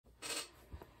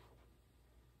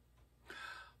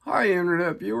Hi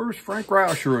Internet viewers, Frank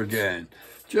Rauscher again.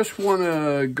 Just want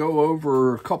to go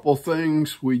over a couple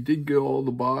things. We did get all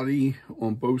the body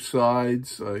on both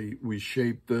sides. We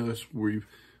shaped this. We've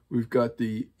got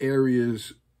the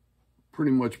areas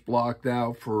pretty much blocked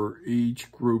out for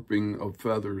each grouping of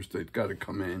feathers that got to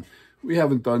come in. We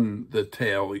haven't done the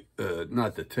tail,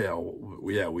 not the tail.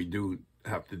 Yeah, we do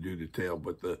have to do the tail,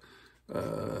 but the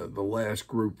last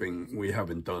grouping, we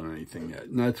haven't done anything yet,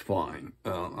 and that's fine.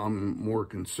 I'm more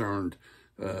concerned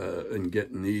in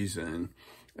getting these in.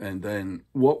 And then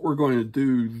what we're going to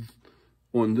do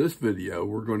on this video,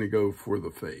 we're going to go for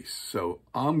the face. So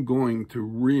I'm going to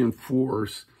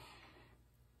reinforce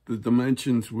the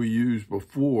dimensions we used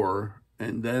before,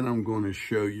 and then I'm going to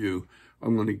show you,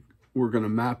 we're going to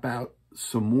map out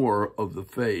some more of the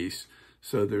face.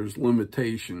 So there's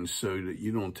limitations so that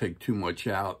you don't take too much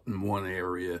out in one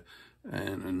area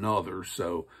and another.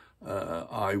 So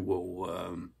I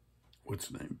will,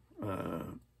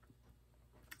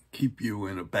 keep you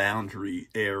in a boundary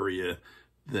area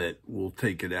that will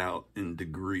take it out in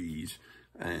degrees.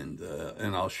 And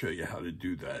I'll show you how to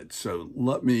do that. So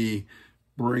let me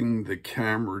bring the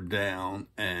camera down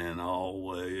and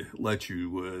I'll let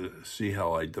you see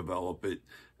how I develop it.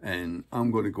 And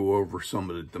I'm going to go over some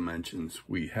of the dimensions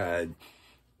we had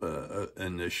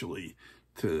initially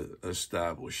to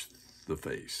establish the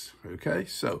face. Okay,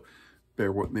 so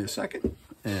bear with me a second,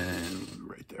 and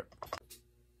right there.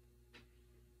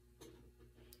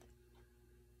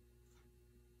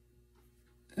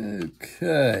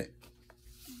 Okay,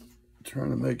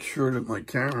 trying to make sure that my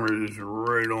camera is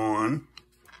right on.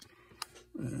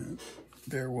 And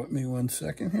bear with me one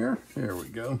second here. There we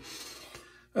go.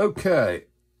 Okay.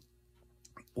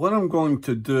 What I'm going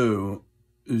to do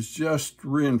is just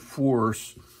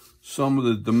reinforce some of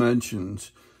the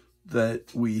dimensions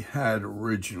that we had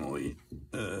originally.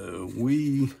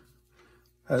 We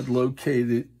had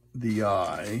located the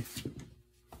eye.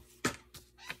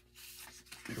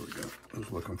 Here we go. I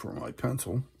was looking for my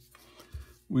pencil.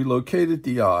 We located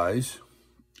the eyes,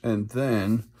 and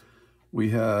then we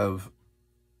have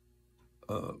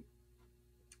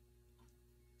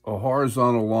a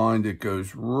horizontal line that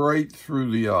goes right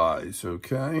through the eyes,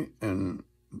 okay? And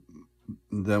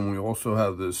then we also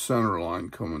have this center line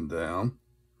coming down.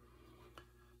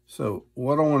 So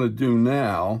what I want to do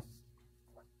now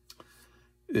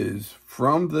is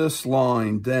from this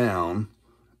line down,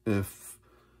 if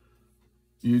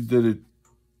you did it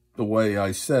the way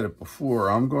I said it before,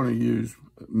 I'm going to use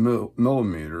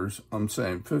millimeters. I'm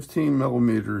saying 15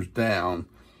 millimeters down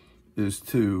is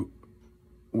to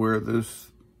where this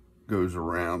goes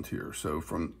around here. So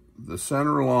from the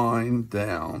center line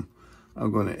down,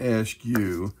 I'm going to ask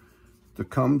you to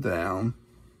come down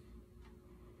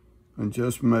and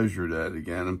just measure that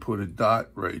again and put a dot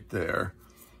right there.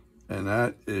 And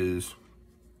that is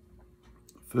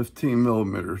 15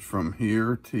 millimeters from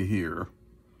here to here.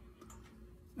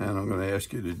 And I'm going to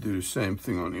ask you to do the same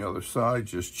thing on the other side.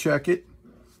 Just check it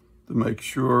to make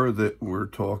sure that we're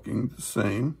talking the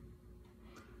same.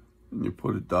 And you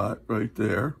put a dot right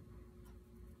there.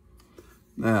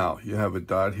 Now, you have a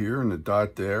dot here and a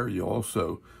dot there.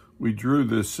 We drew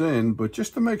this in, but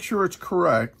just to make sure it's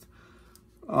correct,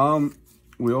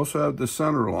 we also have the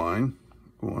center line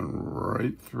going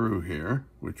right through here,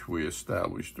 which we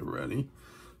established already.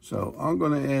 So I'm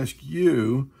going to ask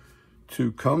you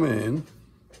to come in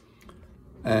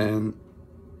and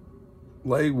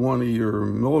lay one of your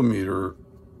millimeter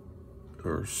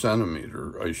or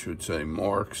centimeter, I should say,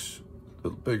 marks, the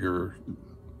bigger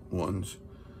ones,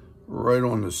 right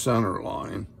on the center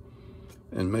line,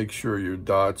 and make sure your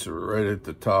dots are right at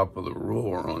the top of the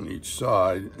ruler on each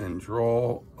side, and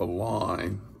draw a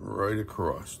line right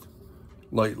across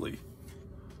lightly.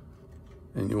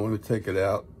 And you want to take it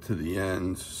out to the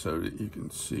ends so that you can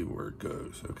see where it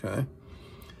goes, okay?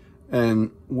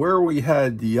 And where we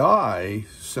had the eye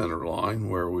center line,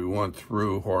 where we went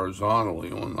through horizontally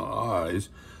on the eyes,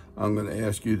 I'm going to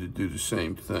ask you to do the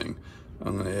same thing.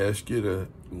 I'm going to ask you to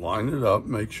line it up,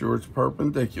 make sure it's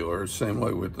perpendicular. Same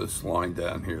way with this line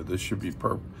down here. This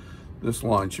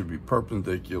line should be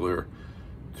perpendicular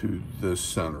to this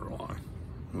center line.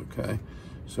 Okay,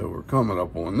 so we're coming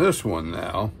up on this one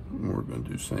now, and we're going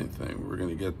to do the same thing. We're going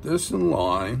to get this in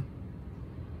line.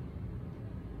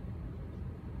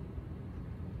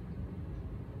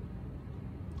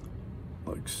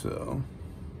 Like so.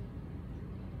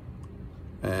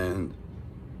 And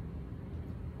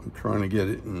I'm trying to get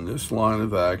it in this line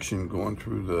of action going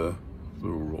through the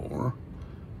roller.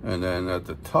 And then at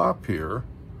the top here,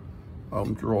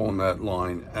 I'm drawing that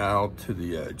line out to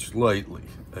the edge lightly.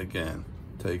 Again,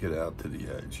 take it out to the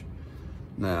edge.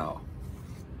 Now,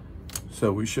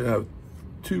 So we should have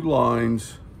two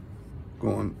lines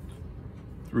going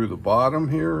through the bottom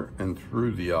here and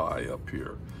through the eye up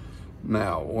here.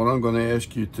 Now, what I'm going to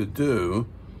ask you to do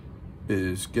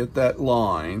is get that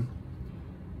line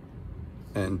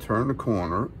and turn the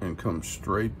corner and come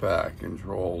straight back and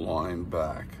draw a line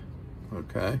back,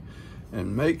 okay?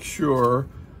 And make sure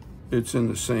it's in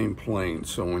the same plane.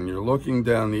 So when you're looking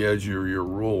down the edge of your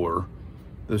ruler,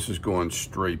 this is going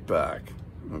straight back,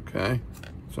 okay?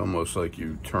 It's almost like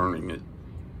you turning it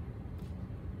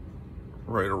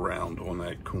right around on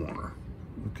that corner,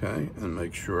 okay? And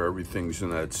make sure everything's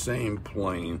in that same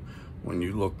plane when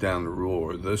you look down the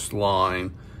ruler. This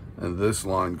line and this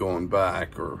line going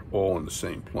back are all in the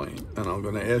same plane. And I'm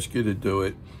going to ask you to do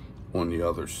it on the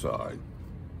other side,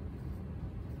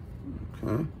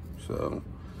 okay? So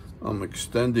I'm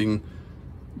extending,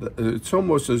 it's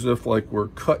almost as if like we're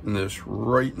cutting this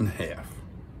right in half.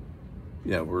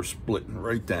 Yeah, we're splitting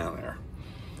right down there.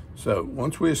 So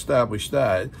once we establish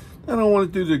that, then I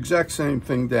want to do the exact same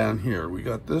thing down here. We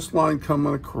got this line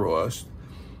coming across.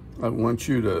 I want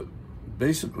you to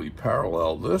basically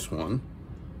parallel this one,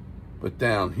 but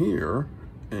down here,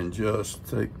 and just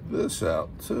take this out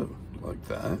too, like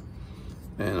that.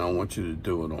 And I want you to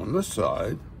do it on this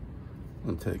side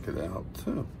and take it out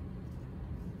too,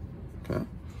 okay?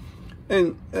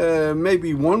 And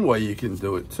maybe one way you can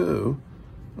do it too,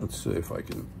 let's see if I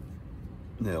can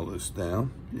nail this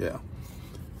down. Yeah.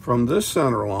 From this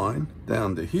center line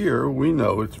down to here, we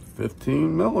know it's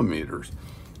 15 millimeters.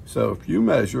 So if you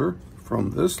measure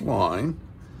from this line,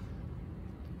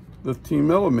 15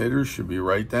 millimeters should be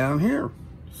right down here.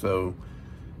 So,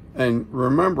 and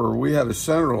remember, we had a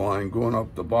center line going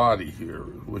up the body here,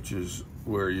 which is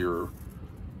where your,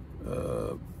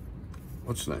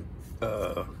 what's the name?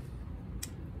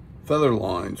 Feather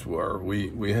lines were.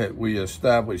 We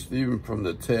established even from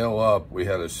the tail up, we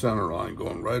had a center line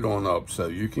going right on up. So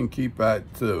you can keep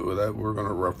that too. That we're going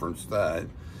to reference that,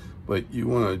 but you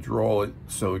want to draw it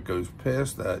so it goes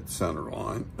past that center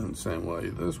line, and the same way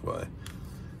this way,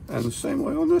 and the same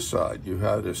way on this side. You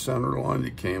had a center line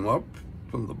that came up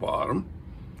from the bottom,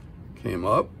 came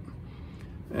up,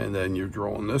 and then you're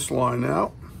drawing this line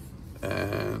out.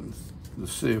 And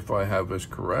let's see if I have this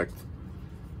correct.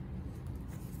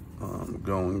 I'm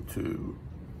going to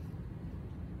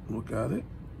look at it,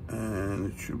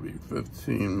 and it should be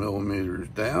 15 millimeters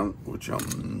down, which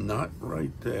I'm not right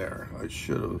there. I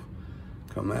should have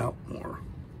come out more.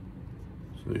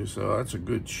 See, so that's a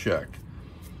good check.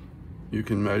 You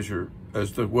can measure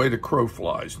as the way the crow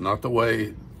flies, not the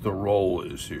way the roll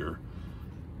is here.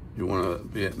 You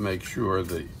want to make sure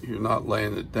that you're not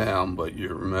laying it down, but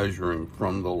you're measuring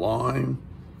from the line.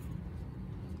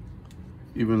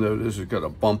 Even though this has got a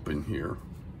bump in here,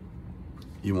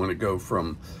 you want to go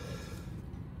from,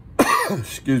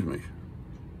 excuse me,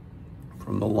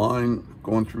 from the line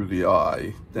going through the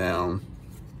eye down,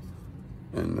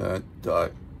 and that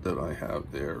dot that I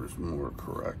have there is more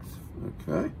correct,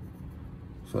 okay?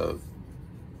 So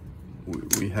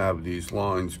we have these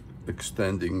lines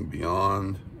extending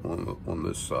beyond on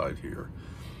this side here.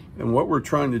 And what we're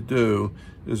trying to do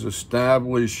is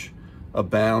establish a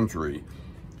boundary.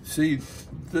 See,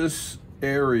 this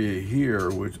area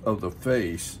here which of the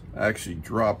face actually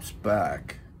drops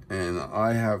back, and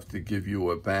I have to give you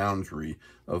a boundary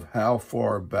of how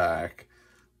far back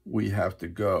we have to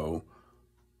go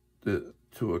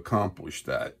to accomplish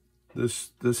that. This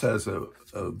has a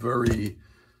very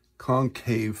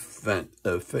concave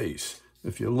face.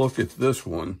 If you look at this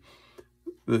one,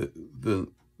 the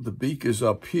beak is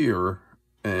up here,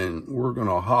 and we're going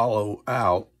to hollow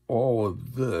out all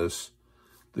of this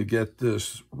to get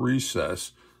this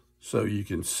recess. So you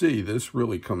can see this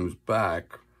really comes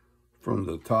back from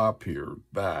the top here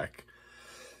back.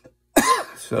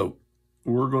 So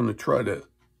we're going to try to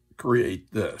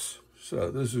create this.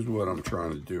 So this is what I'm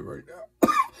trying to do right now.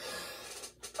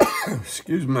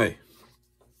 Excuse me.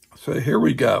 So here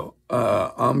we go.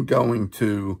 I'm going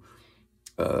to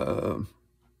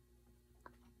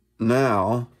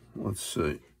now, let's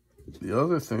see. The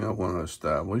other thing I want to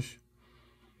establish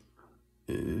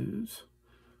is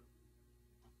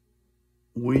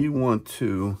we want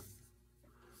to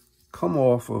come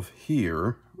off of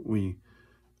here.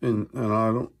 And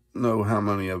I don't know how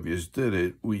many of you did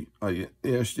it. I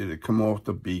asked you to come off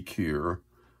the beak here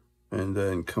and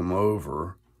then come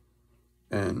over.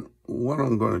 And what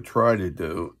I'm going to try to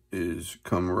do is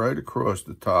come right across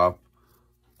the top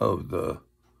of the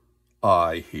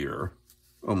eye here,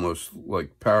 almost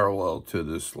like parallel to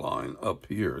this line up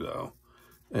here though,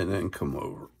 and then come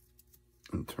over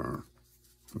and turn,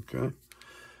 okay?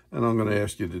 And I'm going to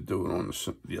ask you to do it on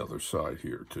the other side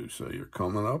here too. So you're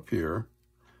coming up here,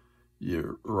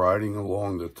 you're riding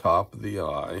along the top of the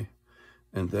eye,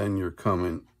 and then you're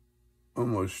coming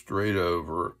almost straight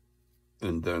over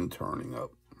and then turning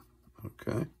up,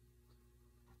 okay?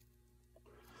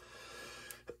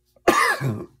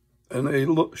 And they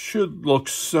should look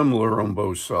similar on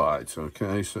both sides,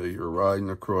 okay? So you're riding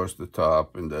across the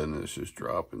top, and then this is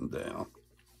dropping down.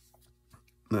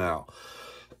 Now,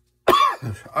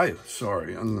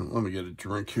 sorry, let me get a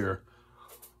drink here.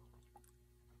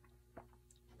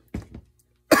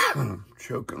 I'm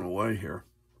choking away here.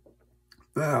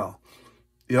 Now,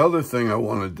 the other thing I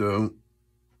want to do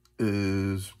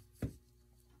is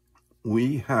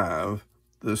we have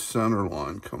this center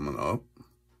line coming up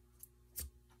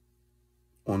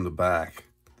on the back.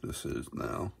 This is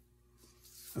now.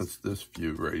 That's this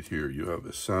view right here. You have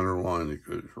a center line that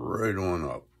goes right on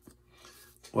up.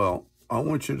 Well, I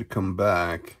want you to come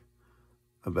back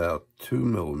about 2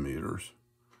 millimeters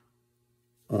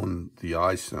on the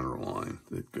eye center line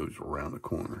that goes around the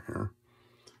corner here,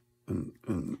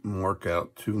 and mark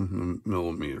out 2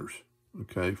 millimeters,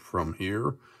 okay, from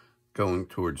here going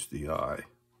towards the eye.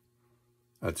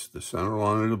 That's the center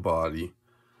line of the body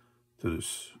to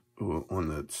this, on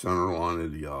that center line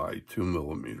of the eye, 2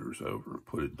 millimeters over, and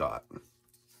put a dot.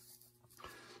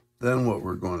 Then what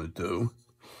we're going to do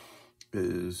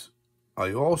is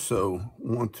I also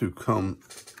want to come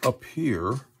up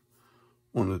here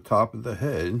on the top of the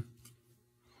head,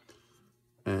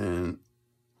 and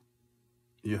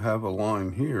you have a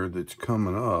line here that's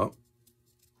coming up.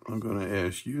 I'm going to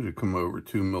ask you to come over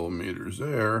 2 millimeters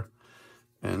there,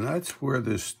 and that's where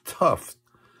this tuft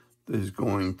is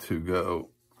going to go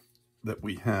that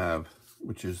we have,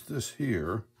 which is this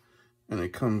here, and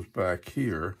it comes back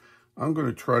here. I'm going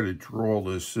to try to draw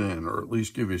this in, or at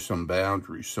least give you some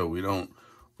boundaries so we don't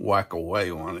whack away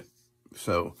on it.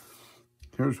 So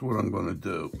here's what I'm going to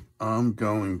do. I'm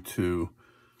going to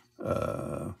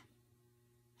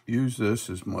use this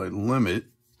as my limit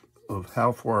of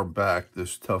how far back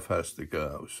this tuft has to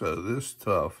go. So this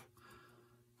tuft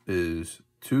is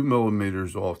 2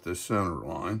 millimeters off the center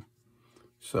line.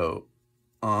 So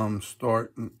I'm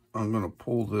going to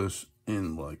pull this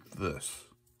in like this.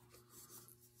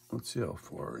 Let's see how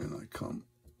far in I come,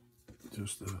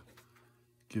 just to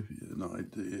give you an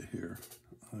idea here.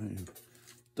 I've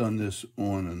done this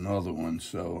on another one,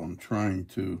 so I'm trying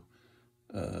to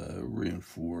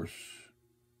reinforce.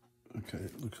 Okay,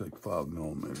 it looks like 5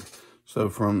 millimeters. So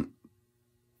from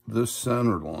this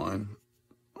center line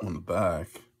on the back,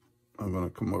 I'm going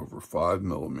to come over 5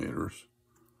 millimeters,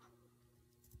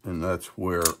 and that's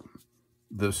where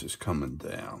this is coming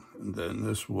down. And then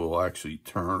this will actually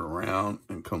turn around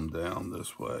and come down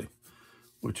this way,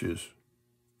 which is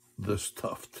this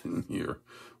tuft in here.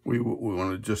 We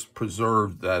want to just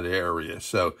preserve that area.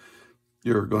 So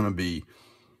you're going to be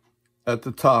at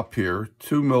the top here,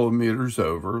 2 millimeters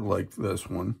over, like this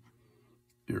one.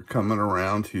 You're coming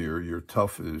around here. Your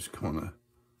tuft is going to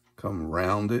come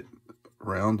round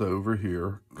over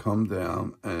here, come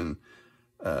down, and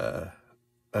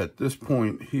at this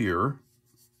point here,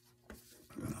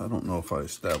 I don't know if I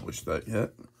established that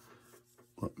yet.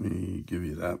 Let me give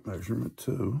you that measurement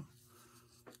too.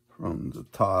 From the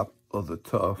top of the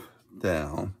tuft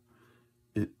down,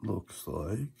 it looks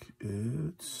like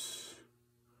it's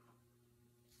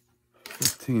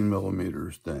 15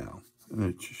 millimeters down. And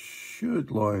it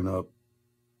should line up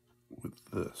with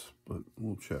this, but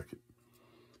we'll check it.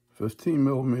 15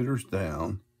 millimeters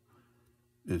down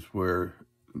is where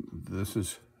this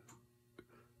is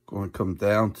going to come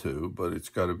down to, but it's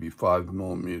got to be 5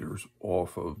 millimeters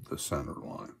off of the center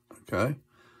line, okay?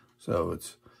 So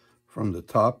it's from the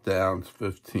top down,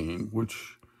 15,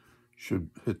 which should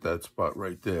hit that spot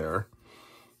right there.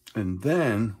 And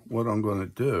then what I'm going to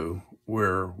do,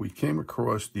 where we came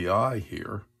across the eye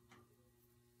here,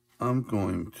 I'm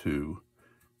going to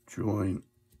join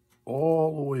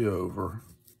all the way over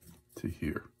to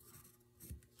here.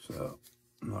 So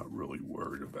I'm not really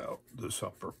worried about this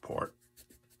upper part.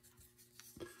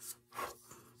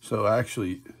 So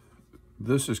actually,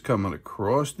 this is coming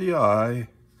across the eye,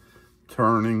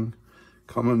 turning,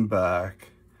 coming back,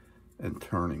 and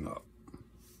turning up.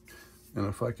 And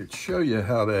if I could show you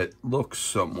how that looks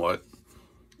somewhat,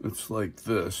 it's like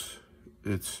this.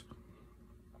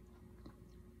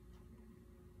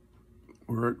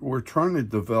 We're trying to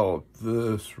develop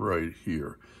this right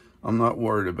here. I'm not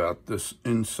worried about this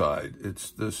inside.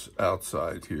 It's this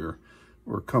outside here.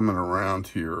 We're coming around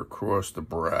here across the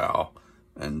brow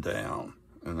and down.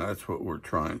 And that's what we're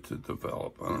trying to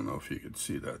develop. I don't know if you can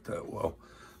see that well.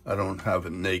 I don't have a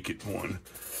naked one,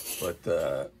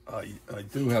 but I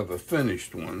do have a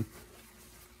finished one,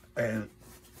 and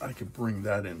I could bring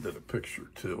that into the picture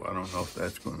too. I don't know if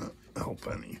that's going to help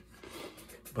any,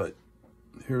 but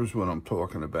here's what I'm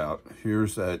talking about.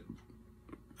 Here's that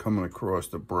coming across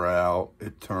the brow,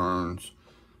 it turns,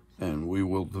 and we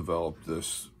will develop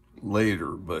this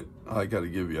later, but I got to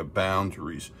give you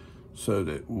boundaries so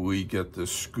that we get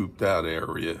this scooped out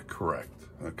area correct,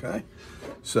 okay?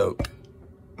 So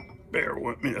bear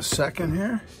with me a second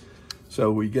here.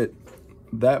 So we get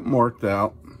that marked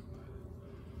out.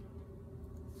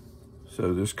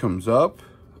 So this comes up,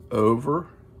 over,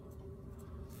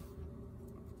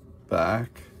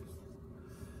 back.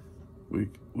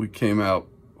 We came out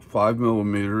 5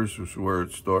 millimeters, which is where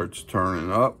it starts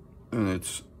turning up, and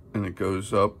it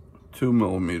goes up 2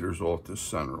 millimeters off the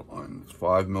center line. It's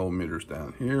 5 millimeters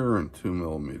down here and 2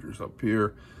 millimeters up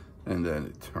here, and then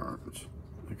it turns,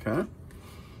 okay?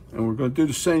 And we're going to do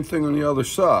the same thing on the other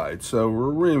side. So we're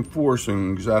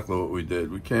reinforcing exactly what we did.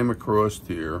 We came across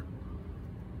here.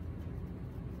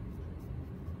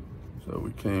 So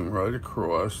we came right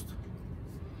across,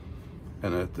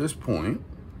 and at this point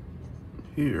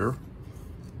here,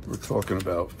 we're talking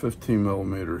about 15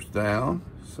 millimeters down.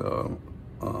 So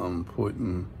I'm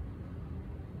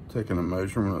taking a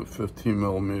measurement of 15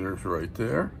 millimeters right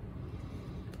there,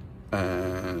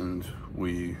 and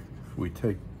we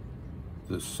take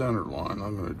this center line.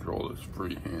 I'm going to draw this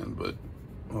freehand, but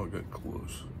I'll get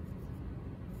close.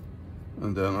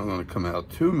 And then I'm going to come out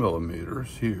 2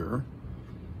 millimeters here.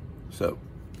 So,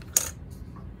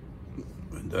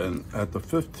 and then at the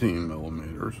 15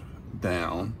 millimeters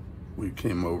down, we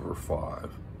came over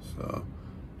 5. So,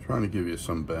 trying to give you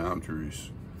some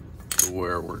boundaries to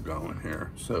where we're going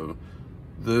here. So,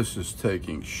 this is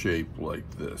taking shape like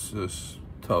this. This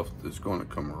tuft is going to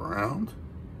come around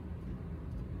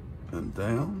and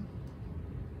down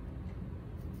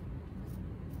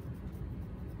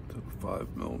to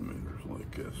 5 millimeters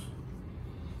like this.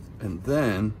 And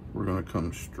then we're going to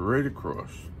come straight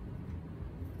across.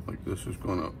 Like this is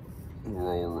going to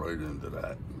roll right into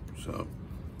that. So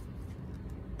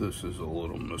this is a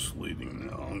little misleading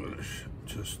now. I'm going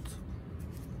to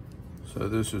so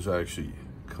this is actually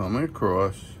coming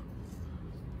across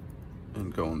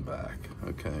and going back.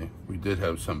 Okay, we did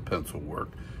have some pencil work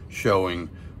showing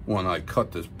when I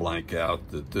cut this blank out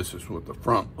that this is what the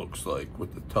front looks like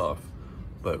with the tuft.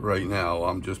 But right now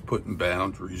I'm just putting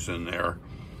boundaries in there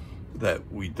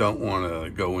that we don't want to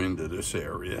go into this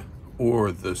area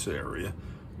or this area.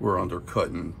 We're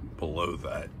undercutting below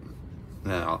that.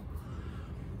 Now,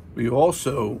 we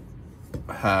also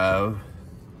have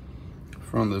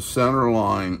from the center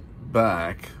line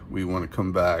back, we want to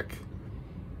come back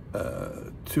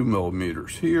 2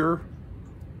 millimeters here,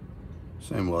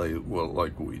 same way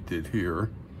like we did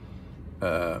here,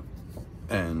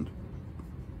 and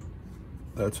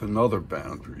that's another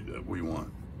boundary that we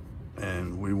want.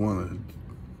 And we want to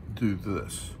do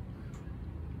this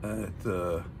at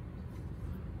the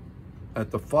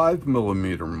 5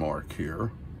 millimeter mark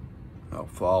here. Now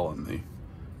follow me.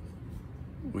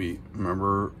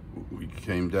 Remember we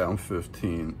came down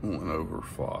 15, went over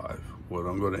 5. What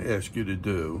I'm going to ask you to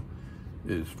do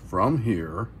is from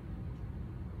here,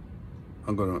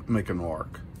 I'm going to make an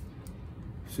arc.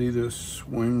 See this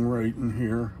swing right in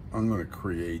here? I'm going to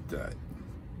create that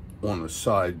on the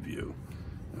side view.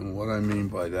 And what I mean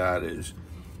by that is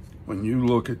when you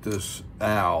look at this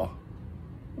owl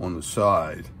on the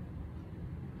side,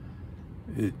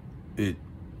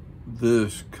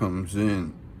 this comes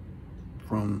in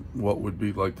from what would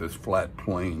be like this flat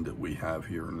plane that we have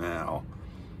here now,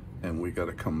 and we got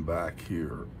to come back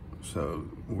here. So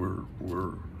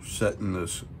we're setting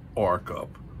this arc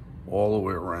up all the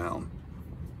way around.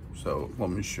 So let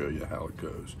me show you how it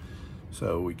goes.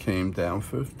 So we came down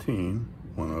 15,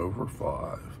 went over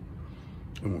 5,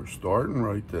 and we're starting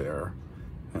right there,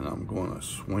 and I'm going to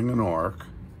swing an arc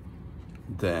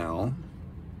down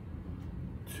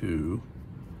to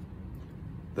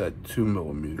that 2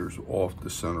 millimeters off the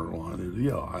center line of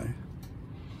the eye,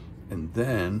 and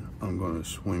then I'm going to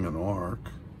swing an arc,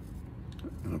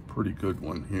 and a pretty good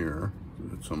one here.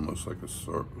 It's almost like a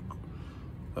circle,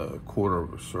 a quarter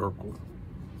of a circle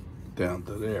down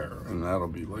to there, and that'll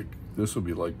be like, this will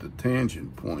be like the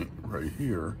tangent point right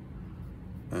here,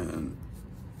 and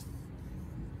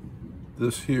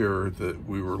this here that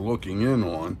we were looking in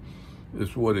on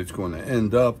is what it's going to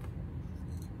end up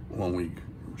when we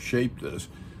shape this.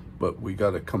 But we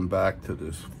got to come back to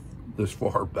this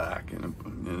far back, and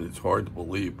it's hard to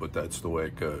believe, but that's the way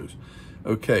it goes.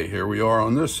 Okay, here we are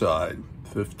on this side,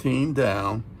 15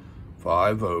 down,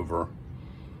 5 over,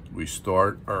 we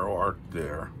start our arc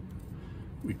there.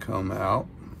 We come out,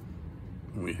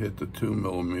 and we hit the 2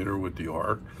 millimeter with the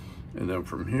arc, and then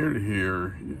from here to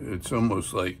here, it's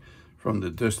almost like from the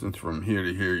distance from here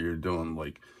to here, you're doing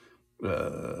like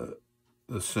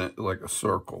like a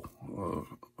circle,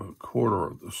 a quarter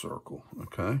of the circle,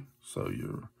 okay? So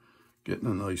you're getting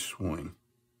a nice swing.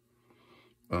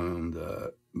 And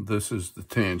this is the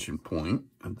tangent point,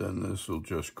 and then this will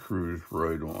just cruise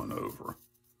right on over.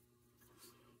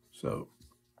 So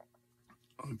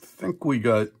I think we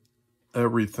got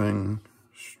everything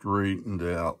straightened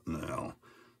out now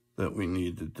that we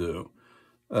need to do.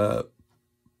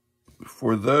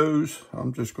 For those,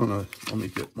 I'm just gonna, let me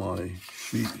get my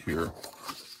sheet here.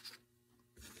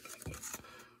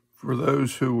 For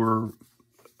those who were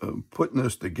putting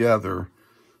this together,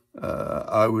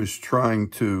 I was trying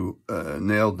to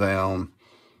nail down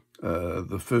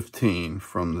the 15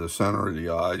 from the center of the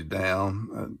eye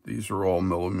down. These are all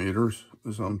millimeters,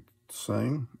 as I'm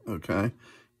saying, okay?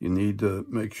 You need to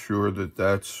make sure that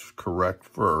that's correct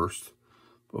first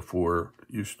before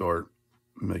you start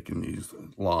making these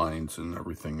lines and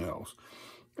everything else.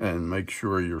 And make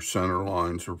sure your center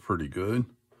lines are pretty good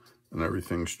and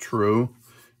everything's true.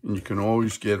 And you can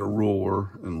always get a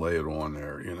ruler and lay it on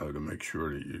there, you know, to make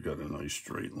sure that you got a nice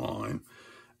straight line.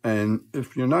 And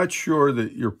if you're not sure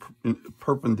that you're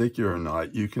perpendicular or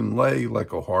not, you can lay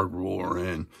like a hard ruler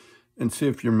in and see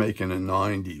if you're making a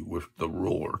 90 with the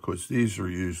ruler, because these are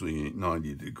usually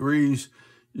 90 degrees.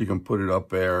 You can put it up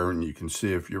there and you can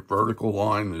see if your vertical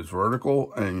line is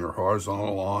vertical and your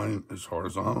horizontal line is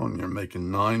horizontal, and you're making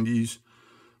 90s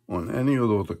on any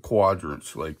of the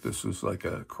quadrants. Like this is like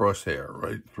a crosshair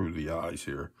right through the eyes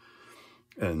here.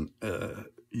 And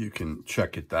you can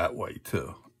check it that way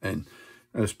too. And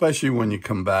especially when you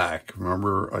come back,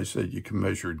 remember I said you can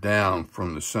measure down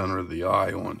from the center of the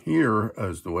eye on here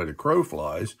as the way the crow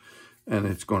flies, and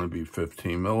it's going to be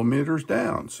 15 millimeters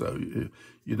down. So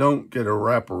you don't get a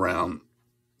wraparound.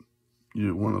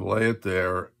 You want to lay it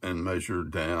there and measure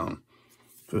down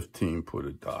 15, put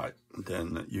a dot,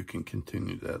 then you can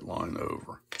continue that line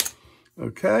over.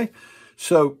 Okay,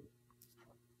 so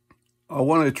I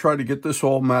want to try to get this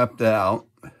all mapped out,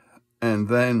 and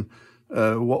then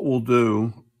what we'll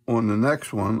do on the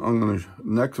next one,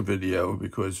 next video,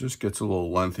 because this gets a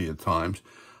little lengthy at times,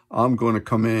 I'm going to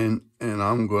come in and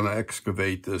I'm going to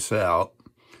excavate this out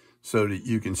so that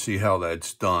you can see how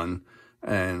that's done.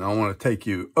 And I want to take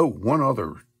you, oh, one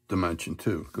other dimension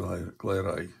too. Glad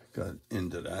I got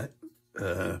into that.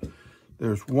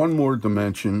 There's one more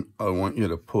dimension I want you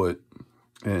to put,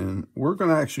 and we're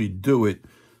going to actually do it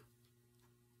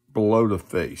below the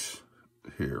face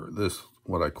here. This,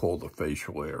 what I call the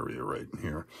facial area right in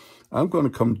here. I'm going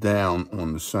to come down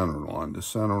on the center line. The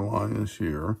center line is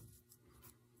here.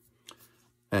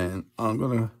 And I'm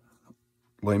going to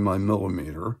lay my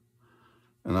millimeter,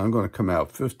 and I'm going to come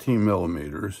out 15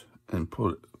 millimeters and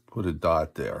put a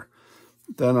dot there.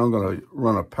 Then I'm going to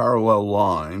run a parallel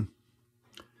line.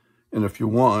 And if you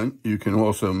want, you can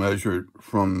also measure it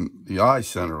from the eye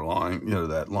center line, you know,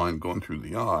 that line going through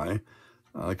the eye.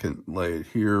 I can lay it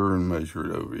here and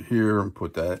measure it over here and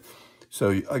put that.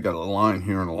 So I got a line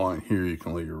here and a line here. You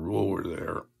can lay your ruler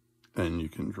there and you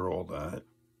can draw that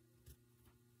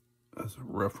as a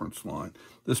reference line.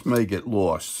 This may get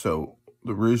lost. So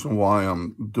the reason why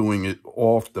I'm doing it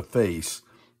off the face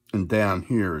and down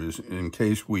here is in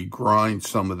case we grind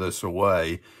some of this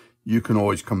away, you can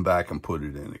always come back and put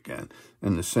it in again.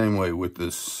 And the same way with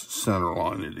this center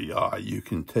line of the eye, you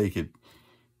can take it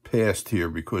past here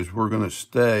because we're going to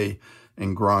stay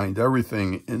and grind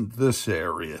everything in this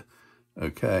area,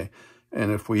 okay?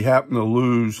 And if we happen to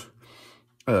lose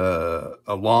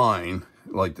a line,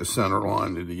 like the center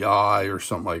line of the eye or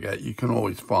something like that, you can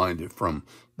always find it from,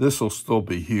 this will still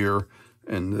be here,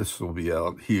 and this will be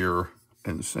out here,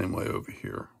 and the same way over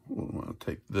here. We'll want to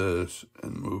take this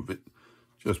and move it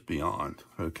just beyond,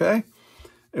 okay?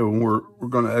 And we're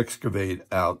going to excavate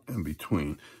out in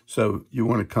between. So you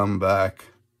want to come back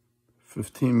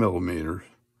 15 millimeters,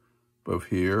 both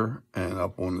here and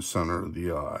up on the center of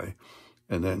the eye,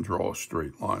 and then draw a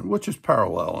straight line, which is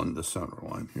parallel in the center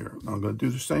line here. I'm going to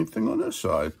do the same thing on this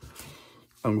side.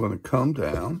 I'm going to come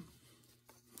down.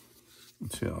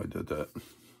 Let's see how I did that.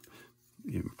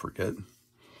 Even forget.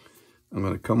 I'm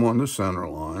going to come on the center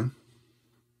line.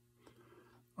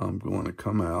 I'm going to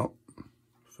come out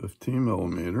 15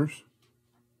 millimeters.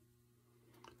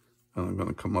 And I'm going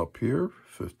to come up here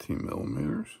 15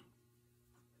 millimeters.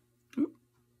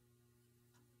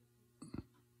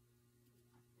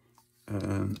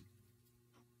 And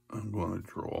I'm going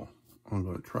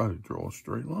to try to draw a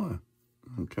straight line,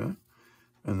 okay?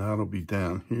 and that'll be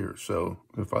down here. So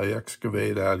if I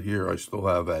excavate out here, I still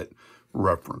have that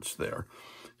reference there.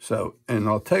 So, and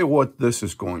I'll tell you what this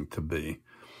is going to be.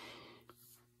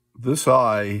 This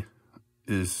eye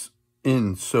is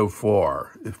in so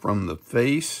far. From the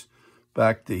face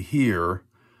back to here,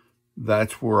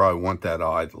 that's where I want that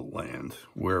eye to land,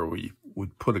 where we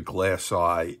would put a glass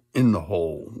eye in the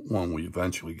hole when we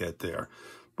eventually get there.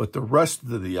 But the rest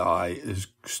of the eye is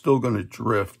still going to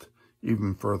drift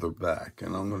even further back,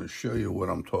 and I'm going to show you what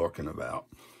I'm talking about.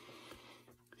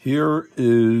 Here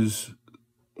is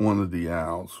one of the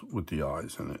owls with the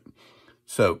eyes in it.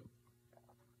 So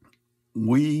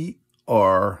we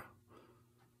are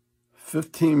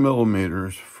 15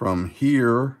 millimeters from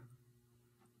here,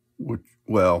 which,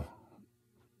 well,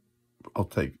 I'll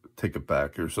take it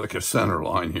back. There's like a center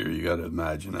line here. You got to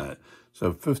imagine that.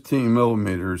 So 15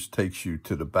 millimeters takes you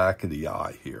to the back of the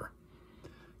eye here.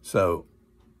 So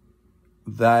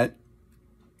that,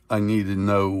 I need to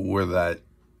know where that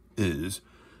is.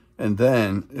 And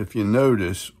then if you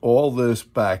notice, all this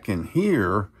back in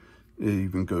here, it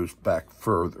even goes back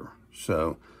further.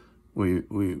 So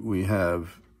we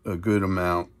have a good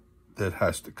amount that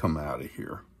has to come out of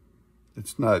here.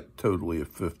 It's not totally a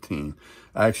 15.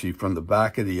 Actually, from the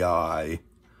back of the eye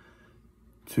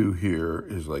to here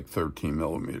is like 13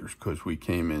 millimeters because we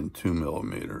came in 2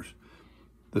 millimeters.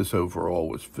 This overall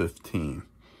was 15.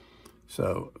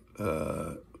 So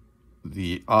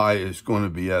the eye is going to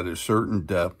be at a certain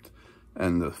depth,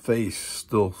 and the face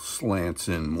still slants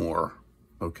in more,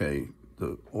 okay,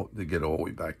 to get all the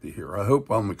way back to here. I hope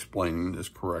I'm explaining this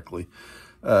correctly.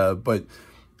 But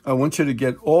I want you to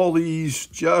get all these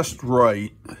just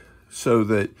right so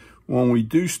that when we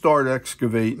do start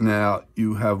excavating out,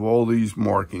 you have all these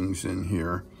markings in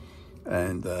here,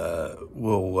 and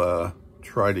we'll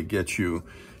try to get you.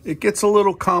 It gets a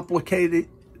little complicated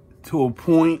to a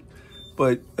point,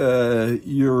 but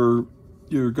you're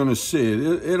going to see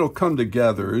it. It'll come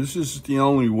together. This is the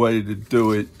only way to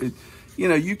do it. You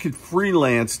know, you could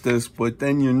freelance this, but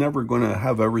then you're never going to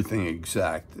have everything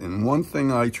exact. And one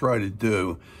thing I try to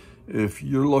do, if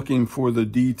you're looking for the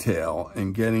detail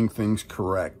and getting things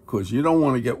correct, because you don't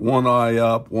want to get one eye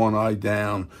up, one eye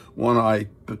down, one eye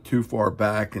too far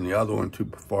back and the other one too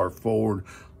far forward,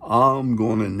 I'm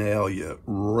going to nail you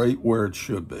right where it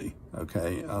should be,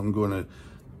 okay? I'm going to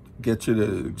get you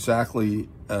to exactly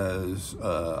as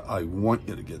I want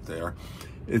you to get there.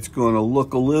 It's going to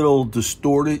look a little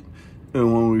distorted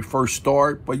when we first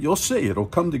start, but you'll see it'll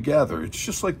come together. It's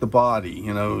just like the body,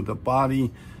 you know, the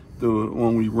body,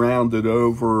 when we round it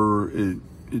over, it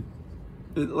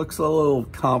looks a little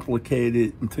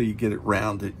complicated until you get it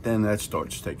rounded, then that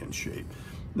starts taking shape.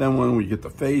 Then when we get the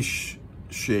face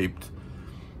shaped,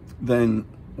 then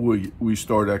we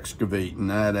start excavating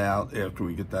that out after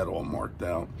we get that all marked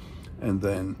out. And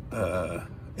then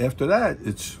after that,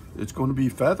 it's going to be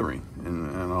feathering,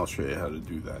 and I'll show you how to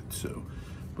do that. So,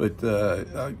 but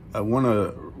I want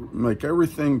to make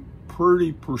everything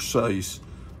pretty precise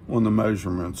on the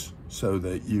measurements so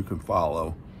that you can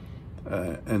follow,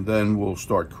 and then we'll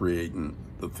start creating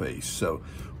the face. So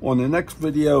on the next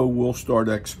video, we'll start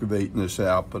excavating this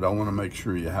out, but I want to make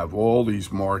sure you have all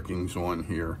these markings on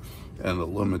here and the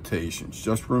limitations.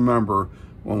 Just remember,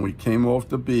 when we came off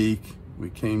the beak, we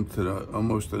came to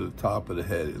almost to the top of the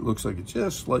head. It looks like it's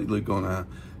just slightly going to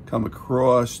come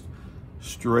across,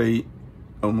 straight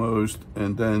almost,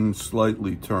 and then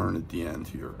slightly turn at the end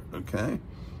here, okay?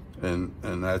 And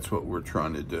that's what we're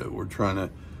trying to do. We're trying to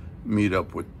meet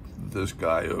up with this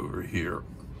guy over here,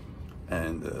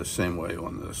 and same way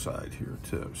on this side here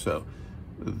too. So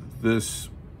this,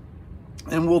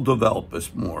 and we'll develop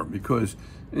this more, because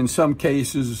in some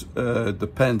cases,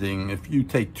 depending, if you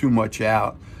take too much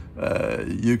out,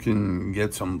 you can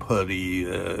get some putty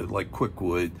like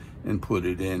Quickwood and put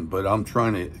it in, but I'm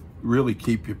trying to really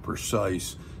keep you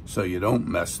precise so you don't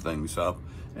mess things up,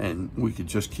 and we could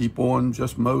just keep on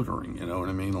just motoring, you know what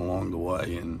I mean, along the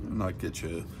way, and not get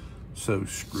you so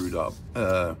screwed up.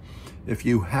 If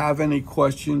you have any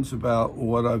questions about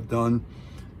what I've done,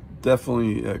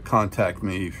 definitely contact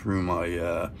me through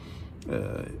my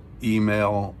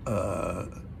email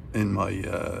in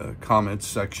my comments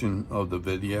section of the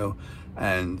video.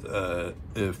 And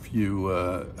if you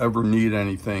ever need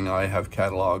anything, I have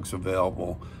catalogs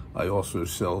available. I also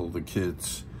sell the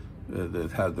kits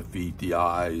that have the feet, the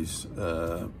eyes,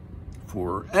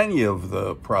 for any of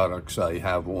the products I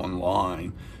have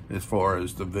online as far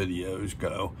as the videos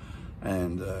go.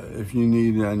 And if you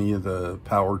need any of the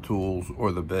power tools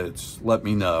or the bits, let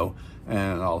me know,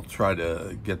 and I'll try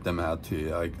to get them out to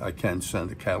you. I can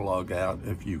send a catalog out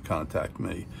if you contact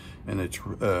me, and it's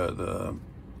the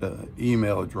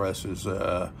email address is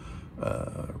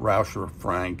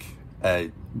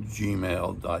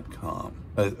rauscherfrank@gmail.com.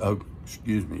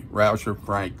 Excuse me,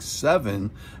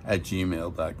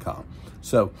 rauscherfrank7@gmail.com.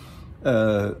 So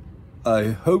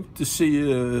I hope to see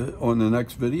you on the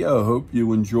next video. I hope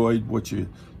you enjoyed what you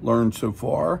learned so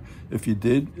far. If you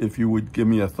did, if you would give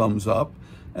me a thumbs up,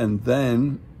 and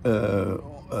then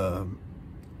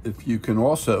if you can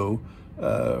also,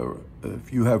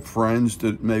 if you have friends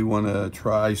that may want to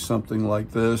try something like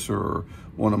this, or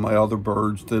one of my other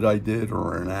birds that I did,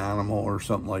 or an animal or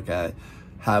something like that,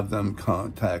 have them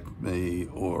contact me,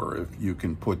 or if you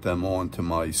can put them onto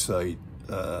my site,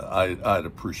 I'd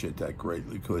appreciate that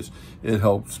greatly, because it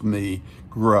helps me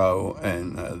grow,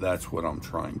 and that's what I'm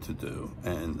trying to do.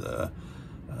 And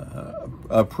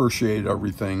I appreciate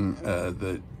everything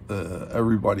that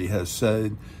everybody has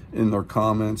said in their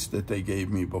comments that they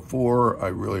gave me before. I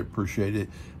really appreciate it.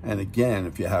 And again,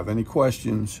 if you have any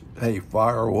questions, hey,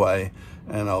 fire away,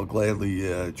 and I'll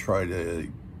gladly try to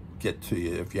get to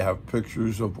you. If you have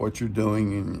pictures of what you're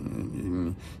doing,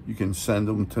 and you can send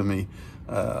them to me,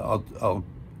 I'll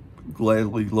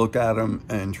gladly look at them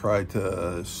and try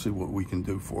to see what we can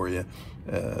do for you,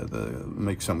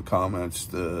 make some comments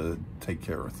to take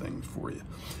care of things for you.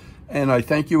 And I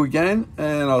thank you again,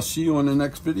 and I'll see you on the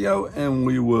next video, and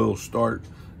we will start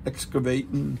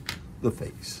excavating the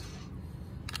face.